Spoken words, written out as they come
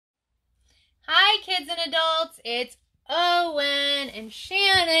kids and adults, it's Owen and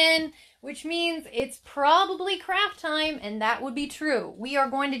Shannon, which means it's probably craft time, and that would be true. We are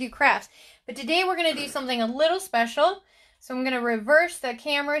going to do crafts, but today we're going to do something a little special. So I'm going to reverse the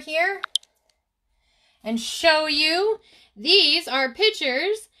camera here and show you. These are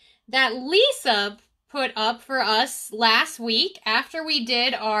pictures that Lisa put up for us last week after we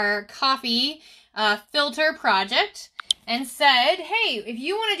did our coffee filter project, and said, hey, if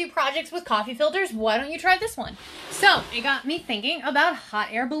you want to do projects with coffee filters, why don't you try this one? So it got me thinking about hot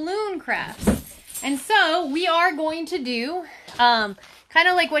air balloon crafts. And so we are going to do kind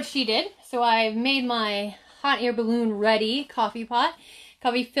of like what she did. So I've made my hot air balloon ready coffee pot,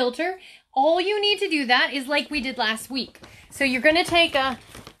 coffee filter. All you need to do that is like we did last week. So you're going to take a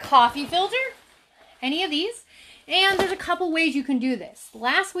coffee filter, any of these, and there's a couple ways you can do this.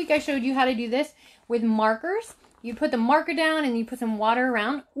 Last week I showed you how to do this with markers. You put the marker down and you put some water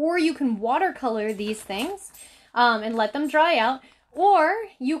around, or you can watercolor these things and let them dry out, or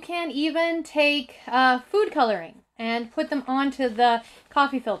you can even take food coloring and put them onto the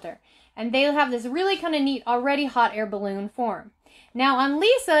coffee filter, and they'll have this really kind of neat already hot air balloon form. Now on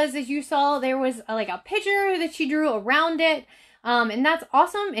Lisa's, as you saw, there was like a picture that she drew around it, and that's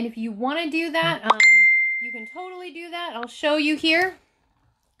awesome. And if you want to do that, you can totally do that. I'll show you here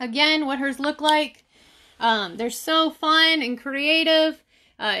again what hers look like. They're so fun and creative.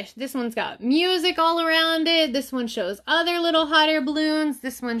 This one's got music all around it. This one shows other little hot air balloons.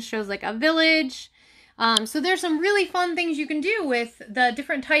 This one shows like a village. So there's some really fun things you can do with the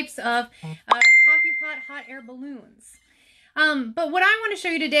different types of coffee pot hot air balloons. But what I want to show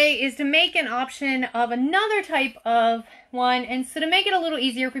you today is to make an option of another type of one. And so to make it a little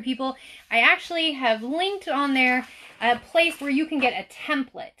easier for people, I actually have linked on there a place where you can get a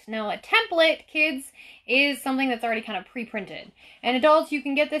template. Now a template, kids, is something that's already kind of pre-printed. And adults, you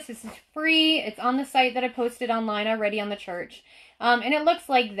can get this. This is free. It's on the site that I posted online already on the church. And it looks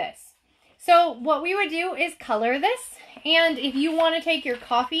like this. So what we would do is color this. And if you want to take your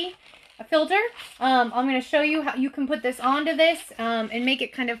coffee filter, I'm going to show you how you can put this onto this and make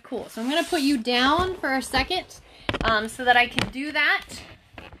it kind of cool. So I'm going to put you down for a second so that I can do that.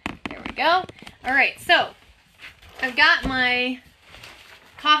 There we go. All right, so I've got my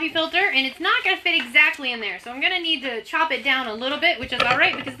coffee filter, and it's not going to fit exactly in there. So I'm going to need to chop it down a little bit, which is all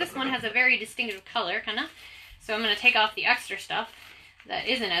right because this one has a very distinctive color, kind of. So I'm going to take off the extra stuff that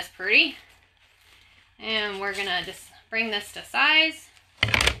isn't as pretty. And we're going to just bring this to size.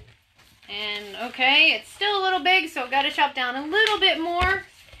 And okay, it's still a little big, so I've got to chop down a little bit more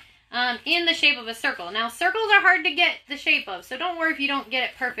in the shape of a circle. Now, circles are hard to get the shape of, so don't worry if you don't get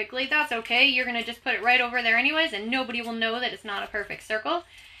it perfectly. That's okay. You're going to just put it right over there anyways, and nobody will know that it's not a perfect circle.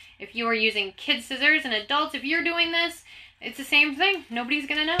 If you are using kid scissors, and adults, if you're doing this, it's the same thing. Nobody's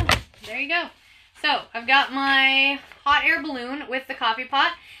going to know. There you go. So, I've got my hot air balloon with the coffee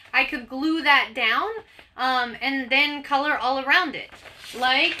pot. I could glue that down and then color all around it.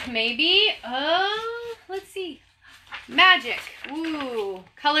 Like maybe, let's see, magic. Ooh,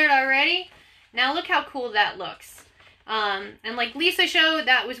 colored already. Now look how cool that looks. And like Lisa showed,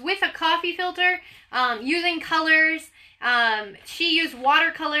 that was with a coffee filter, using colors. She used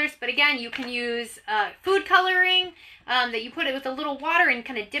watercolors, but again, you can use food coloring, that you put it with a little water and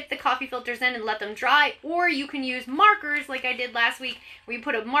kind of dip the coffee filters in and let them dry. Or you can use markers like I did last week, where you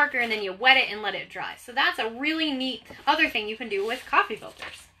put a marker and then you wet it and let it dry. So that's a really neat other thing you can do with coffee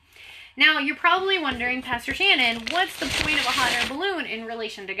filters. Now, you're probably wondering, Pastor Shannon, what's the point of a hot air balloon in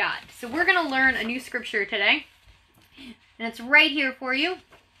relation to God? So we're going to learn a new scripture today, and it's right here for you.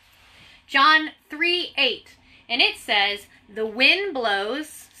 John 3:8. And it says, the wind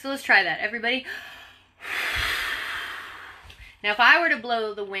blows. So let's try that, everybody. Now, if I were to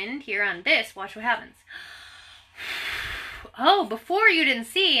blow the wind here on this, watch what happens. Oh, before you didn't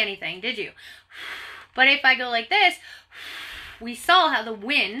see anything, did you? But if I go like this, we saw how the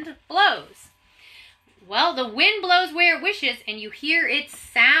wind blows. Well, the wind blows where it wishes, and you hear its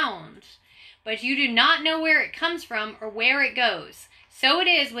sound, but you do not know where it comes from or where it goes. So it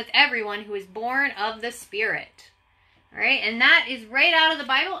is with everyone who is born of the Spirit. All right, and that is right out of the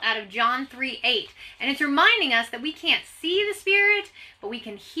Bible, out of John 3:8. And it's reminding us that we can't see the Spirit, but we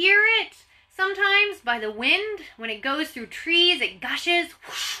can hear it sometimes by the wind. When it goes through trees, it gushes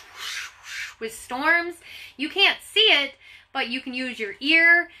whoosh, whoosh, whoosh, with storms. You can't see it, but you can use your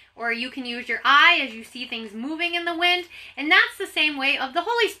ear or you can use your eye as you see things moving in the wind. And that's the same way of the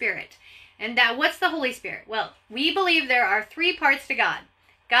Holy Spirit. And that, what's the Holy Spirit? Well, we believe there are three parts to God: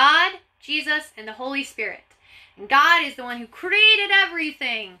 God, Jesus, and the Holy Spirit. And God is the one who created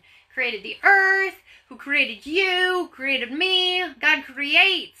everything, created the earth, who created you, created me. God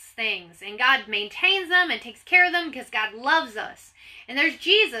creates things, and God maintains them and takes care of them because God loves us. And there's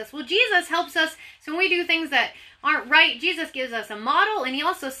Jesus. Well, Jesus helps us, so when we do things that aren't right, Jesus gives us a model, and he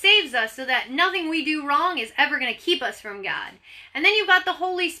also saves us so that nothing we do wrong is ever going to keep us from God. And then you've got the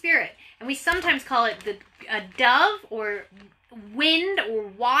Holy Spirit, and we sometimes call it a dove or wind or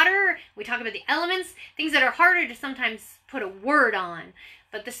water. We talk about the elements, things that are harder to sometimes put a word on.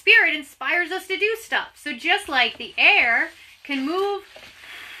 But the Spirit inspires us to do stuff. So just like the air can move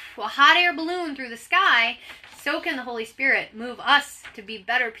a hot air balloon through the sky, so can the Holy Spirit move us to be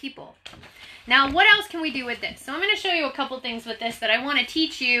better people. Now, what else can we do with this? So I'm going to show you a couple things with this that I want to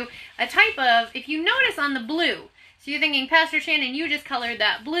teach you a type of, if you notice on the blue, so you're thinking, Pastor Shannon, you just colored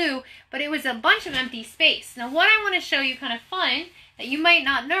that blue, but it was a bunch of empty space. Now, what I want to show you kind of fun that you might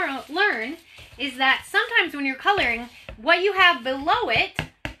not learn is that sometimes when you're coloring, what you have below it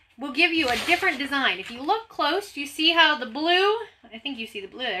will give you a different design. If you look close, you see how the blue, I think you see the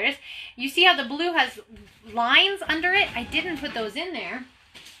blue, there it is. You see how the blue has lines under it? I didn't put those in there.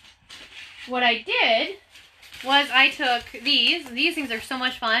 What I did was I took these things are so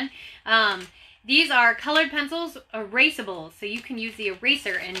much fun. These are colored pencils, erasables, so you can use the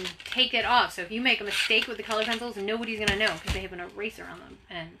eraser and take it off. So if you make a mistake with the colored pencils, nobody's going to know because they have an eraser on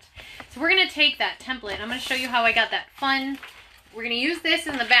the end. So we're going to take that template. I'm going to show you how I got that fun. We're going to use this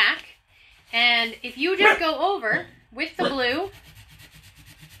in the back. And if you just go over with the blue,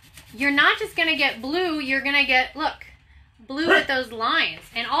 you're not just going to get blue, you're going to get, look, blue with those lines.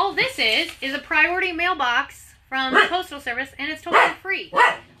 And all this is a priority mailbox from the Postal Service, and it's totally free.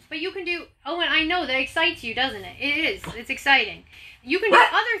 But you can do, oh, and I know that excites you, doesn't it? It is. It's exciting. You can do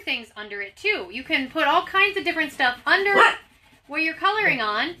other things under it, too. You can put all kinds of different stuff under where you're coloring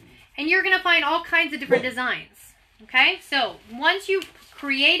on, and you're going to find all kinds of different designs. Okay? So, once you've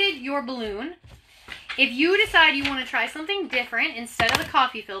created your balloon, if you decide you want to try something different, instead of the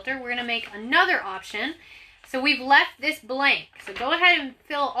coffee filter, we're going to make another option. So, we've left this blank. So, go ahead and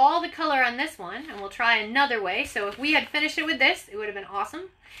fill all the color on this one, and we'll try another way. So, if we had finished it with this, it would have been awesome.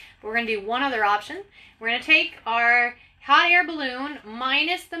 But we're going to do one other option. We're going to take our hot air balloon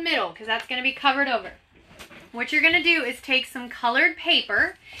minus the middle, because that's going to be covered over. What you're going to do is take some colored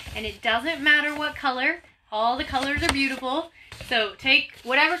paper, and it doesn't matter what color. All the colors are beautiful. So take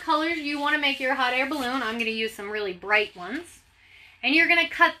whatever colors you want to make your hot air balloon. I'm going to use some really bright ones. And you're going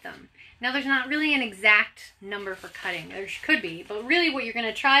to cut them. Now, there's not really an exact number for cutting. There could be. But really what you're going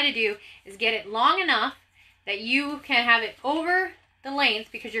to try to do is get it long enough that you can have it over the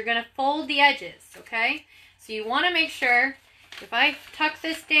length, because you're going to fold the edges, okay? So you want to make sure, if I tuck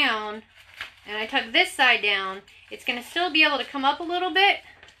this down and I tuck this side down, it's going to still be able to come up a little bit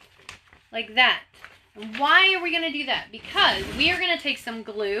like that. And why are we going to do that? Because we are going to take some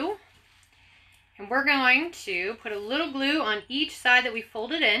glue, and we're going to put a little glue on each side that we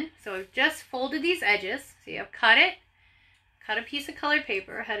folded in. So I've just folded these edges. See, I've cut a piece of colored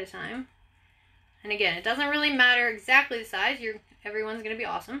paper ahead of time. And again, it doesn't really matter exactly the size. Everyone's going to be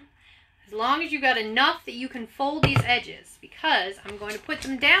awesome. As long as you've got enough that you can fold these edges, because I'm going to put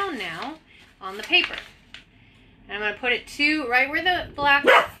them down now on the paper. And I'm going to put it to right where the black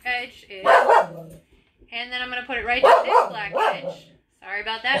edge is. And then I'm going to put it right to this black edge. Sorry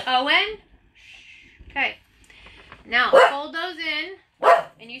about that, Owen. Okay. Now, fold those in,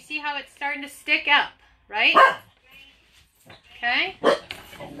 and you see how it's starting to stick up, right? Okay.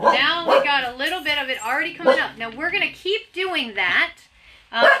 Now we got a little bit of it already coming up. Now we're going to keep doing that.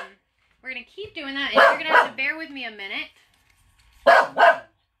 We're going to keep doing that, and you're going to have to bear with me a minute.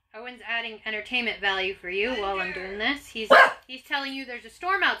 Owen's adding entertainment value for you while I'm doing this. He's telling you there's a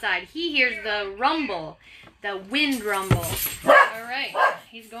storm outside. He hears the rumble, the wind rumble. All right.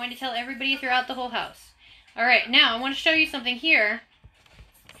 He's going to tell everybody throughout the whole house. All right. Now I want to show you something here.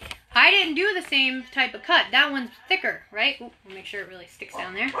 I didn't do the same type of cut. That one's thicker, right? Ooh, we'll make sure it really sticks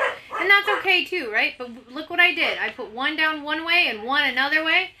down there. And that's okay too, right? But look what I did. I put one down one way and one another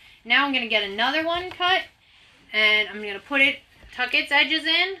way. Now I'm going to get another one cut. And I'm going to put it, tuck its edges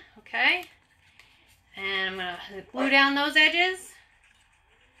in, okay? And I'm going to glue down those edges.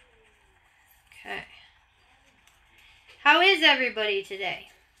 Okay. How is everybody today?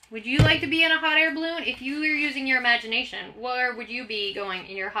 Would you like to be in a hot air balloon? If you were using your imagination, where would you be going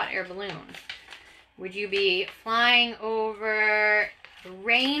in your hot air balloon? Would you be flying over a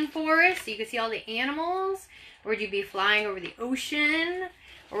rainforest so you could see all the animals? Or would you be flying over the ocean?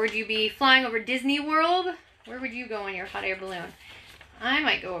 Or would you be flying over Disney World? Where would you go in your hot air balloon? I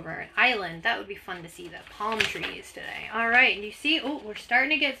might go over an island. That would be fun to see the palm trees today. All right, and you see, oh, we're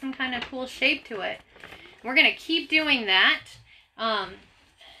starting to get some kind of cool shape to it. We're going to keep doing that.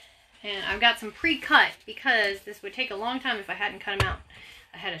 And I've got some pre-cut because this would take a long time if I hadn't cut them out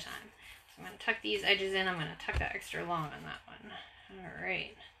ahead of time. So I'm going to tuck these edges in. I'm going to tuck that extra long on that one. All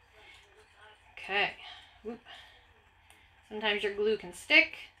right. Okay. Whoop. Sometimes your glue can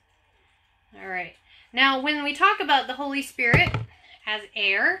stick. All right. Now, when we talk about the Holy Spirit as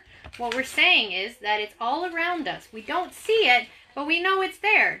air, what we're saying is that it's all around us. We don't see it, but we know it's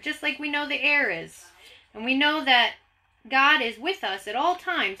there, just like we know the air is. And we know that God is with us at all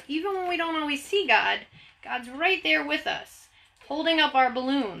times. Even when we don't always see God, God's right there with us, holding up our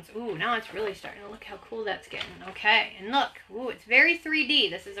balloons. Ooh, now it's really starting to look how cool that's getting. Okay, and look, ooh, it's very 3D.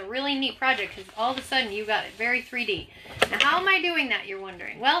 This is a really neat project because all of a sudden you got it very 3D. Now, how am I doing that, you're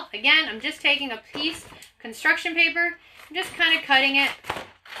wondering? Well, again, I'm just taking a piece of construction paper. I'm just kind of cutting it.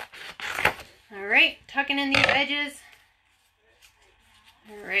 All right, tucking in these edges.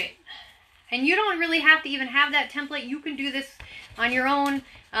 All right. And you don't really have to even have that template. You can do this on your own.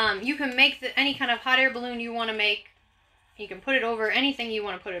 You can make any kind of hot air balloon you want to make. You can put it over anything you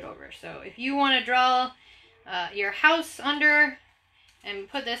want to put it over. So if you want to draw your house under and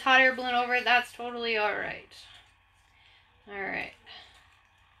put this hot air balloon over it, that's totally all right. All right.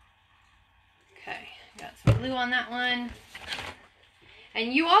 Okay, got some glue on that one.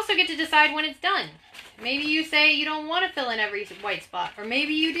 And you also get to decide when it's done. Maybe you say you don't want to fill in every white spot, or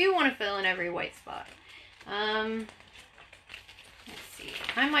maybe you do want to fill in every white spot. Let's see.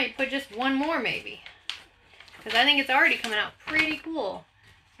 I might put just one more maybe, because I think it's already coming out pretty cool.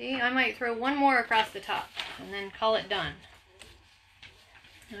 See, I might throw one more across the top and then call it done.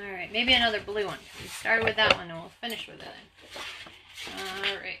 All right, maybe another blue one. We started with that one and we'll finish with it.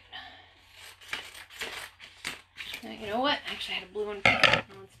 All right. You know what? Actually, I had a blue one.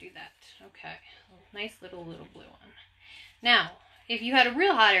 Let's do that. Okay. Nice little blue one. Now, if you had a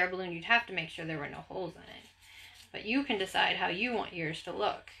real hot air balloon, you'd have to make sure there were no holes in it. But you can decide how you want yours to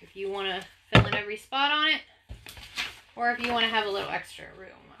look. If you want to fill in every spot on it, or if you want to have a little extra room.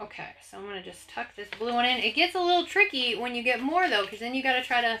 Okay, so I'm going to just tuck this blue one in. It gets a little tricky when you get more, though, because then you got to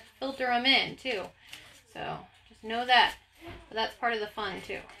try to filter them in, too. So, just know that. But that's part of the fun,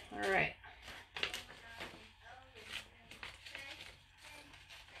 too. All right.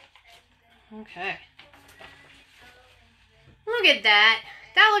 Okay. Look at that.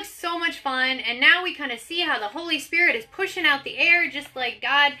 That looks so much fun. And now we kind of see how the Holy Spirit is pushing out the air just like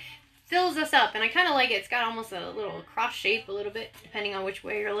God fills us up. And I kind of like it. It's got almost a little cross shape a little bit, depending on which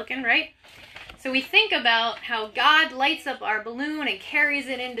way you're looking, right? So we think about how God lights up our balloon and carries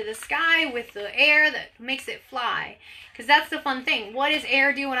it into the sky with the air that makes it fly. Because that's the fun thing. What does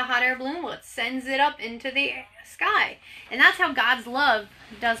air do in a hot air balloon? Well, it sends it up into the sky. And that's how God's love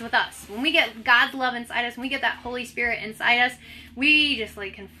does with us. When we get God's love inside us, when we get that Holy Spirit inside us, we just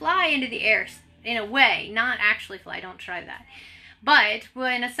like can fly into the air in a way. Not actually fly. Don't try that. But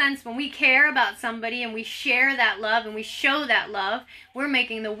in a sense, when we care about somebody and we share that love and we show that love, we're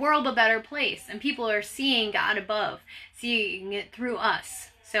making the world a better place. And people are seeing God above, seeing it through us.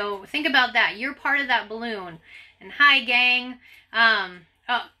 So think about that. You're part of that balloon. And hi, gang.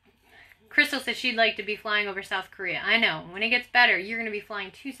 Crystal said she'd like to be flying over South Korea. I know. When it gets better, you're going to be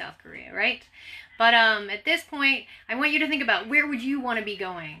flying to South Korea, right? But at this point, I want you to think about where would you want to be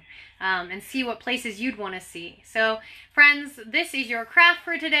going and see what places you'd want to see. So, friends, this is your craft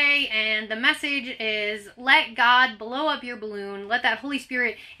for today, and the message is let God blow up your balloon. Let that Holy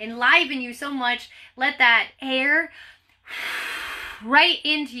Spirit enliven you so much. Let that air right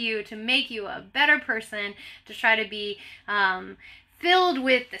into you to make you a better person, to try to be filled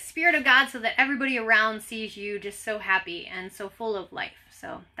with the Spirit of God so that everybody around sees you just so happy and so full of life.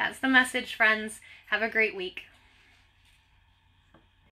 So that's the message, friends. Have a great week.